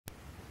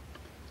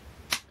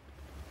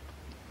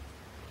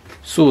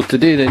So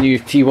today the new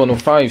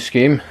T105s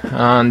came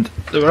and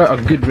they were at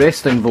a good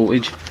resting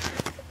voltage.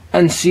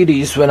 In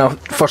series, when I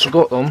first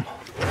got them,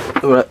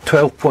 they were at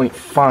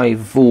 12.5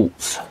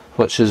 volts,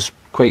 which is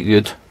quite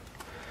good.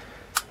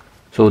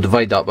 So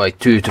divide that by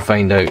 2 to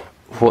find out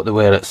what they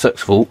were at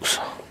 6 volts.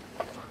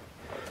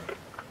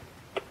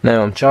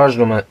 Now I'm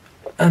charging them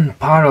in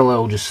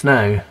parallel just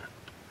now,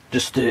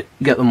 just to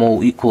get them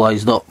all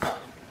equalised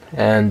up.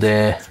 And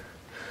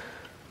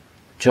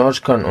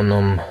charge current on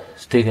them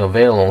is taking a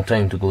very long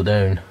time to go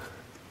down.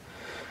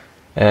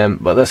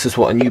 But this is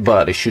what a new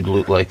battery should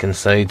look like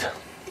inside.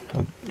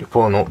 You'll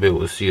probably not be able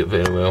to see it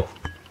very well.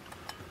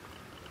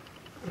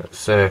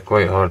 It's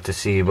quite hard to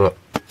see, but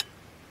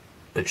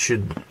you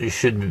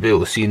should be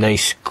able to see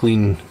nice,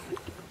 clean,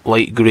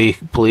 light grey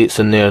plates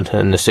in there,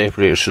 and the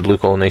separator should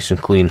look all nice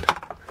and clean.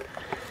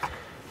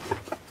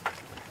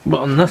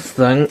 But on this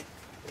thing,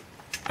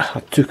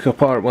 I took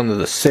apart one of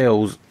the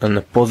cells and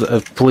the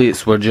positive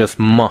plates were just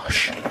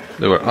mush.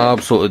 They were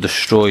absolutely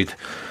destroyed,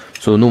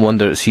 so no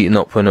wonder it's heating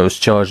up when I was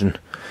charging.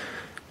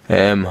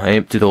 I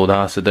emptied all the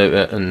acid out of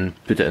it and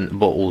put it into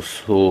bottles,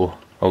 so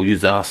I'll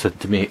use the acid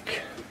to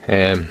make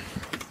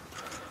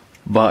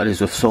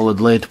batteries with solid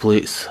lead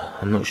plates.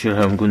 I'm not sure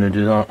how I'm going to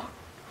do that,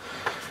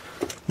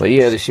 but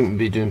yeah, they seem to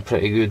be doing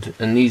pretty good.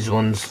 And these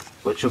ones,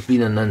 which have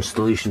been in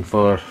installation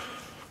for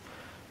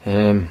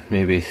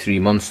maybe 3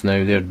 months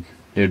now,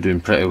 they're doing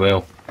pretty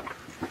well.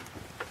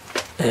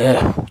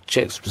 We'll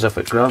check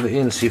specific gravity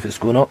and see if it's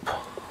going up.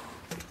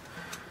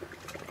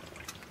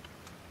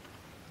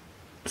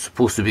 It's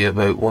supposed to be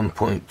about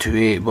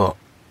 1.28, but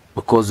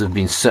because they've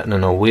been sitting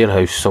in a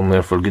warehouse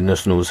somewhere for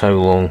goodness knows how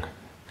long,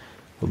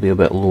 it'll be a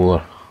bit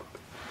lower.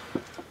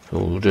 So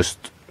we'll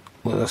just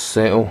let this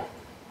settle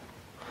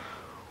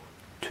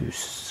to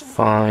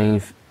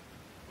 5,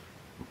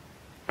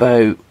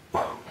 about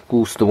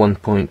close to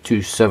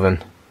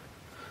 1.27.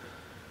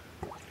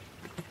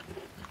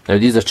 Now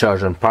these are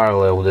charged in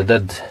parallel. They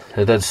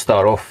did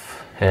start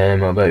off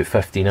about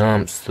 15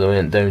 amps, they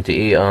went down to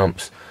 8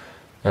 amps,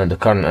 and the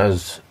current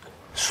is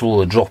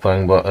slowly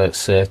dropping, but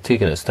it's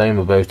taking its time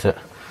about it.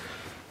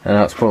 And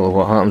that's probably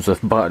what happens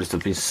with batteries that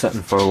have been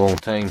sitting for a long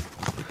time.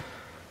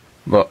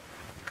 But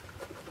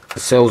the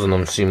cells on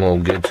them seem all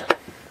good.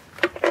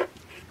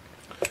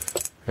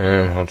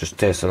 I'll just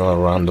test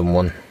another random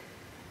one.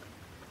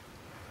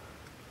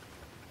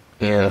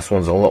 Yeah, this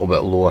one's a little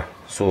bit lower,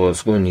 so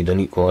it's going to need an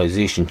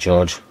equalisation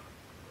charge.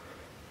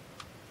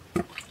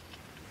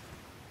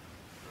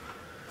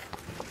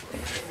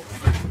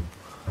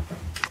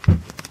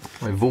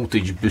 My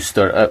voltage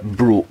booster, it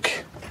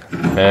broke.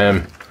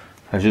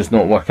 It's just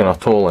not working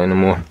at all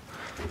anymore.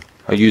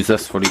 I use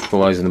this for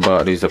equalising the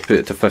batteries. I put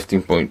it to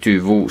 15.2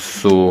 volts,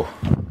 so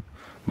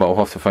but I'll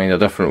have to find a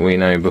different way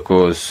now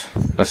because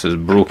this is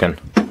broken.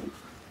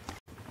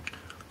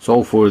 So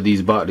all 4 of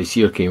these batteries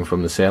here came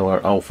from the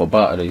seller, Alpha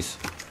Batteries,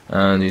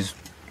 and he's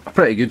a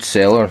pretty good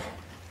seller.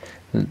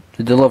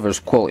 He delivers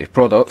quality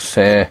products,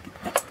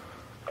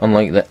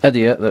 unlike the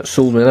idiot that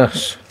sold me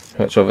this,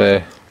 which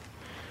I've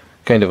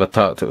kind of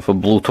attacked it with a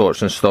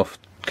blowtorch and stuff.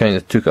 Kind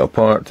of took it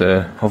apart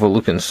to have a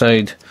look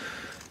inside.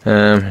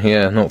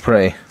 Yeah, not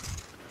pretty.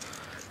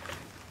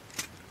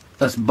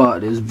 This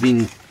battery has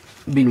been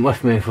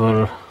with me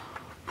for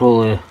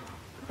probably,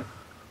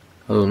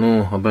 I don't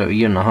know, about 1.5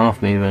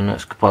 years maybe, and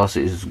its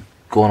capacity has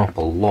gone up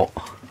a lot.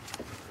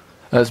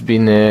 It's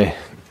been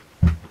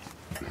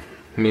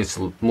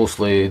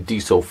mostly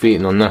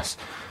desulfating on this.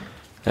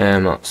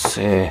 That's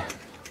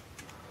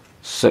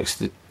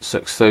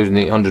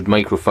 6,800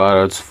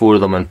 microfarads, 4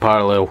 of them in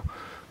parallel,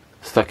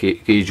 thick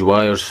 8 gauge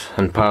wires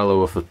in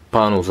parallel with the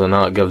panels, and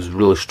that gives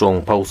really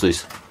strong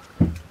pulses,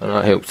 and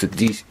that helps to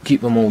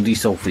keep them all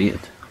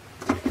desulfated.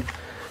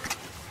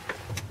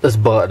 This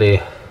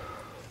battery,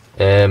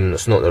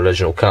 it's not the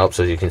original caps,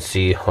 as you can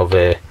see.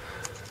 I've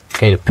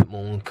kind of put my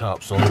own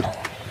caps on,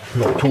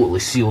 not totally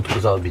sealed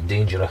because that would be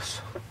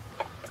dangerous.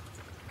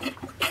 The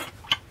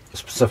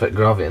specific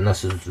gravity in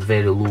this is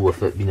very low,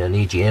 with it being an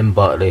AGM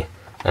battery,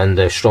 and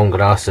the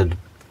stronger acid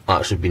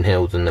actually being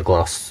held in the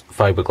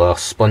fiberglass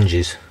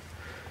sponges.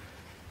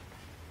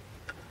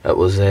 It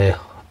was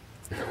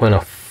when I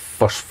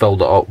first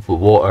filled it up with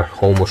water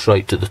almost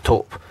right to the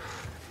top,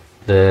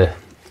 the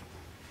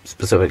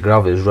specific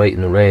gravity is right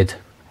in the red,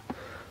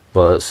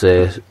 but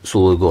it's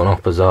slowly going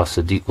up as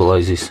acid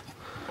equalises.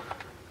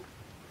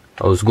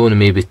 I was going to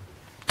maybe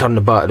turn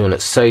the battery on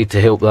its side to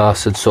help the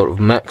acid sort of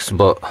mix,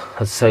 but I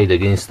decided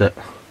against it.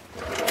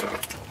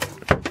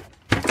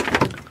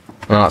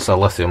 And that's a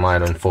lithium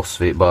iron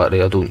phosphate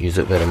battery. I don't use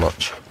it very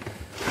much.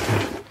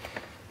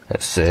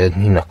 It's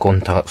needing a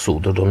contact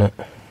soldered on it.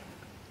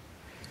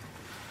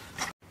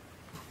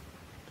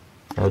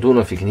 I don't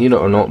know if you can hear it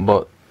or not,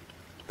 but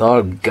they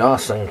are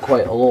gassing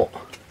quite a lot.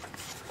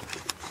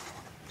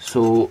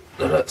 So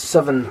they're at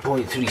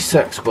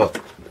 7.36, but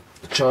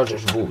the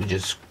charger's voltage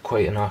is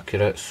quite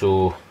inaccurate,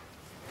 so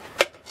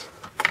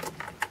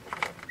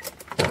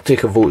I'll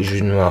take a voltage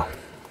reading with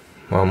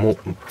my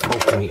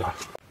multimeter.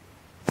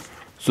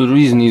 So the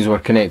reason these were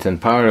connected in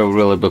parallel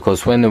really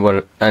because when they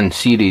were in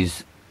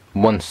series,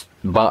 once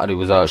the battery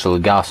was actually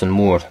gassing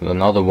more than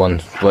the other one,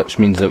 which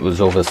means it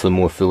was obviously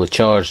more fully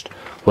charged.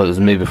 Well, it was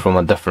maybe from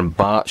a different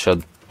batch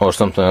or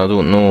something, I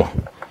don't know.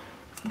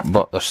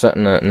 But they're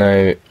sitting at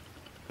now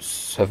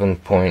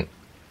 7.2,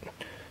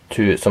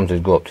 it's something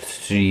to go up to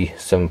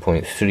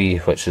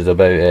 7.3, which is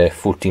about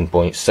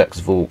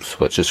 14.6 volts,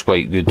 which is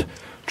quite good.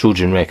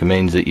 Trojan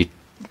recommends that you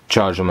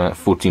charge them at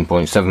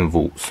 14.7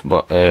 volts,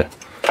 but I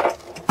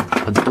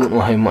don't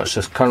know how much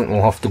this current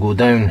will have to go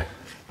down.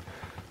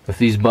 If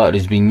these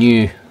batteries be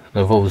new,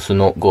 they've obviously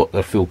not got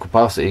their full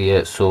capacity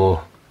yet,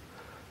 so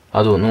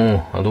I don't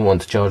know. I don't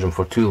want to charge them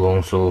for too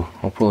long, so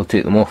I'll probably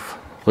take them off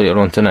later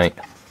on tonight.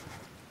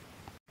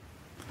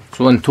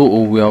 So in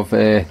total we have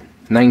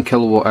 9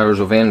 kilowatt hours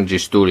of energy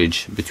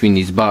storage between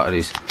these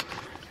batteries,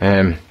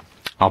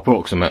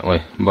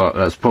 approximately, but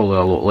that's probably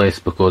a lot less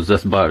because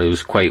this battery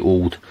was quite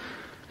old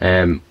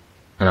and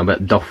a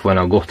bit duff when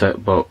I got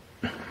it, but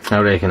I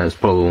reckon it's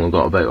probably only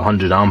got about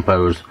 100 amp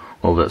hours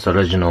of its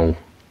original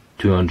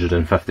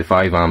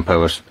 255 amp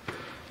hours.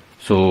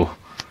 So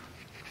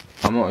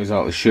I'm not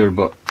exactly sure,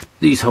 but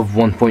these have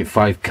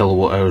 1.5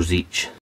 kilowatt hours each.